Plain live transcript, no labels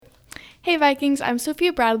Hey Vikings, I'm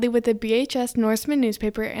Sophia Bradley with the BHS Norseman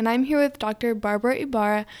newspaper, and I'm here with Dr. Barbara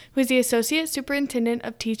Ybarra, who is the Associate Superintendent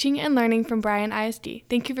of Teaching and Learning from Bryan ISD.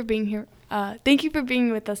 Thank you for being here. Thank you for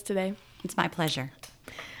being with us today. It's my pleasure.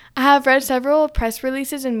 I have read several press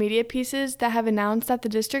releases and media pieces that have announced that the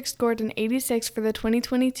district scored an 86 for the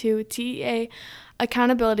 2022 TEA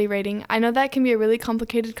accountability rating. I know that can be a really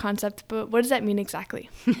complicated concept, but what does that mean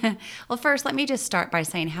exactly? Well, first, let me just start by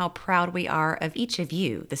saying how proud we are of each of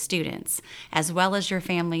you, the students, as well as your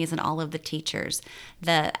families and all of the teachers.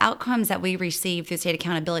 The outcomes that we receive through the state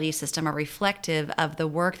accountability system are reflective of the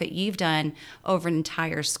work that you've done over an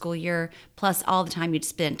entire school year, plus all the time you'd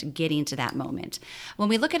spent getting to that moment. When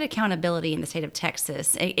we look at accountability in the state of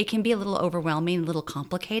Texas, it can be a little overwhelming, a little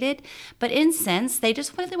complicated, but in sense, they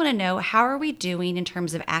just really want to know, how are we doing in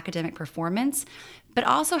terms of academic performance, but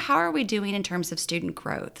also how are we doing in terms of student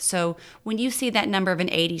growth? So when you see that number of an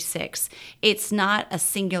 86, it's not a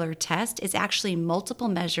singular test. It's actually multiple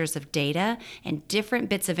measures of data and different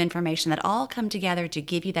bits of information that all come together to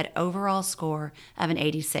give you that overall score of an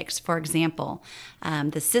 86. For example,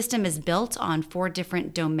 the system is built on 4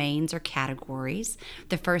 different domains or categories.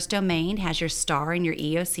 The first domain has your STAR and your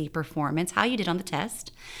EOC performance, how you did on the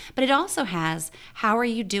test, but it also has how are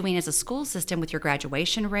you doing as a school system with your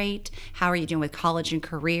graduation rate, how are you doing with college and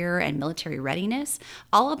career and military readiness.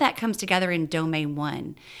 All of that comes together in Domain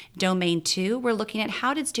 1. Domain 2, we're looking at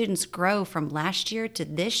how did students grow from last year to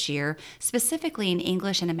this year, specifically in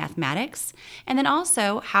English and in mathematics. And then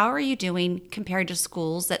also, how are you doing compared to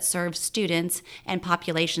schools that serve students and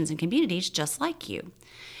populations and communities just like you?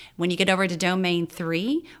 When you get over to Domain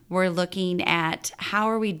 3, we're looking at how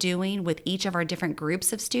are we doing with each of our different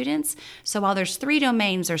groups of students. So while there's 3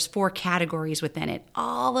 domains, there's 4 categories within it.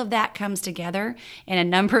 All of that comes together in a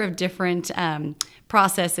number of different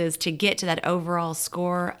processes to get to that overall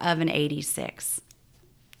score of an 86.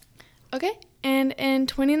 Okay. And in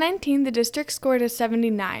 2019, the district scored a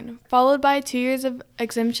 79, followed by 2 years of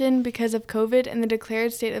exemption because of COVID and the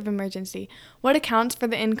declared state of emergency. What accounts for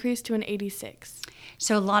the increase to an 86?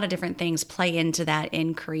 So a lot of different things play into that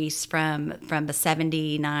increase from the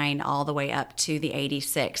 79 all the way up to the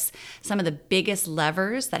 86. Some of the biggest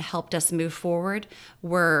levers that helped us move forward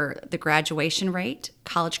were the graduation rate,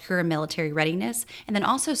 college, career, and military readiness, and then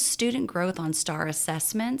also student growth on STAR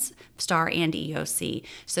assessments, STAR and EOC.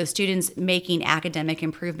 So students making academic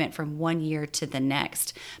improvement from one year to the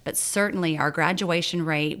next. But certainly our graduation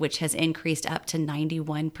rate, which has increased up to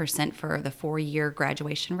 91% for the 4-year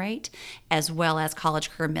graduation rate, as well as college,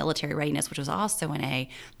 career, military readiness, which was also an A.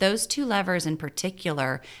 Those 2 levers in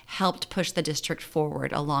particular helped push the district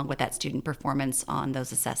forward along with that student performance on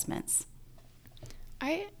those assessments. All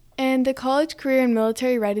right. And the college, career, and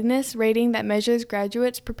military readiness rating that measures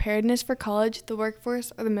graduates' preparedness for college, the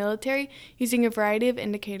workforce, or the military using a variety of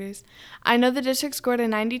indicators. I know the district scored a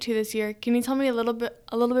 92 this year. Can you tell me a little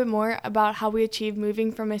bit more about how we achieved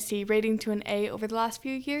moving from a C rating to an A over the last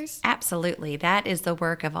few years? Absolutely. That is the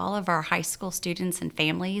work of all of our high school students and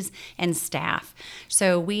families and staff.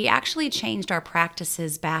 So we actually changed our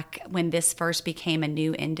practices back when this first became a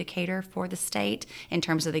new indicator for the state in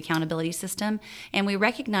terms of the accountability system. And we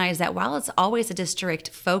recognized that while it's always a district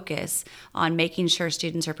focus on making sure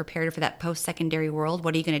students are prepared for that post-secondary world,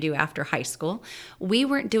 what are you going to do after high school? We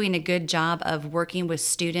weren't doing a good job of working with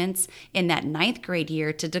students in that 9th grade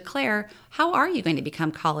year to declare, how are you going to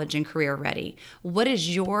become college and career ready? What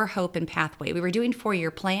is your hope and pathway? We were doing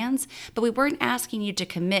 4-year plans, but we weren't asking you to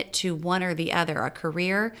commit to one or the other, a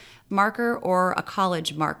career marker or a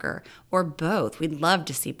college marker, or both. We'd love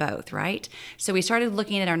to see both, right? So we started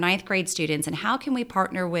looking at our 9th grade students and how can we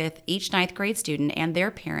partner with each 9th grade student and their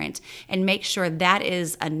parent and make sure that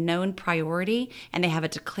is a known priority and they have a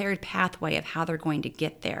declared pathway of how they're going to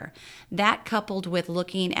get there. That coupled with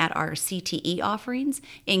looking at our CTE offerings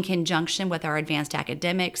in conjunction with our advanced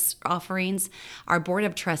academics offerings. Our Board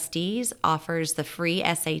of Trustees offers the free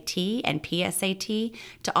SAT and PSAT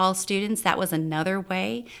to all students. That was another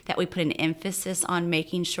way that we put an emphasis on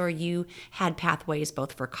making sure you had pathways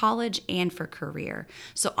both for college and for career.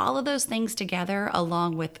 So all of those things together,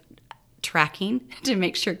 along with tracking to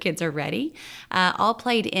make sure kids are ready, all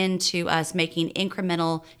played into us making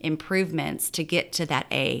incremental improvements to get to that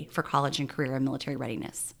A for college and career and military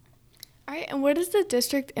readiness. All right, and what is the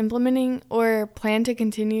district implementing or plan to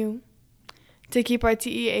continue to keep our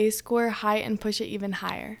TEA score high and push it even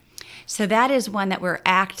higher? So that is one that we're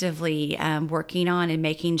actively working on and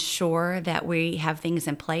making sure that we have things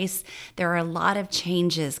in place. There are a lot of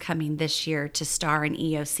changes coming this year to STAR and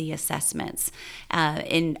EOC assessments.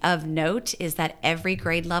 And of note is that every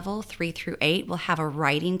grade level, 3 through 8, will have a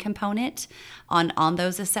writing component on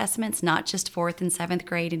those assessments, not just 4th and 7th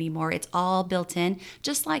grade anymore. It's all built in,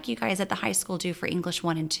 just like you guys at the high school do for English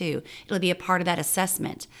 1 and 2. It'll be a part of that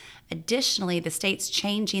assessment. Additionally, the state's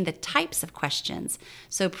changing the types of questions.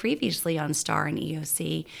 So previously on STAR and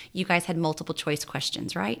EOC, you guys had multiple choice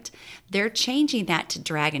questions, right? They're changing that to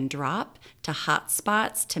drag and drop, to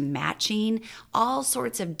hotspots, to matching, all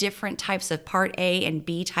sorts of different types of Part A and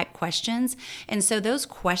B type questions. And so those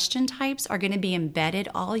question types are going to be embedded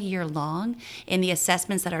all year long in the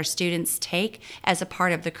assessments that our students take as a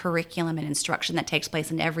part of the curriculum and instruction that takes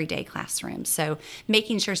place in everyday classrooms. So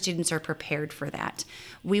making sure students are prepared for that.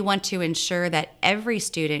 We want to ensure that every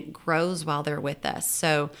student grows while they're with us.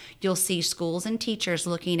 So you'll see schools and teachers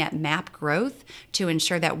looking at MAP growth to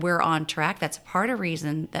ensure that we're on track. That's part of the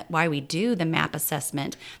reason that why we do the MAP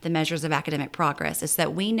assessment, the measures of academic progress, is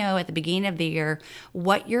that we know at the beginning of the year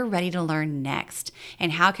what you're ready to learn next,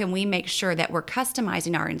 and how can we make sure that we're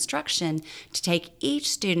customizing our instruction to take each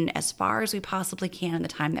student as far as we possibly can in the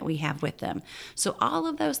time that we have with them. So all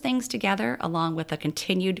of those things together, along with a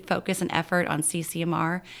continued focus and effort on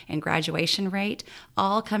CCMR and graduation rate,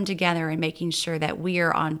 all come together in making sure that we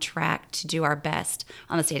are on track to do our best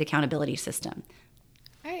on the state accountability system.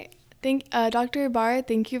 All right. Dr. Ybarra,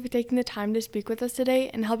 thank you for taking the time to speak with us today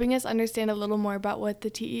and helping us understand a little more about what the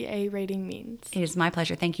TEA rating means. It is my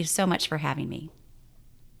pleasure. Thank you so much for having me.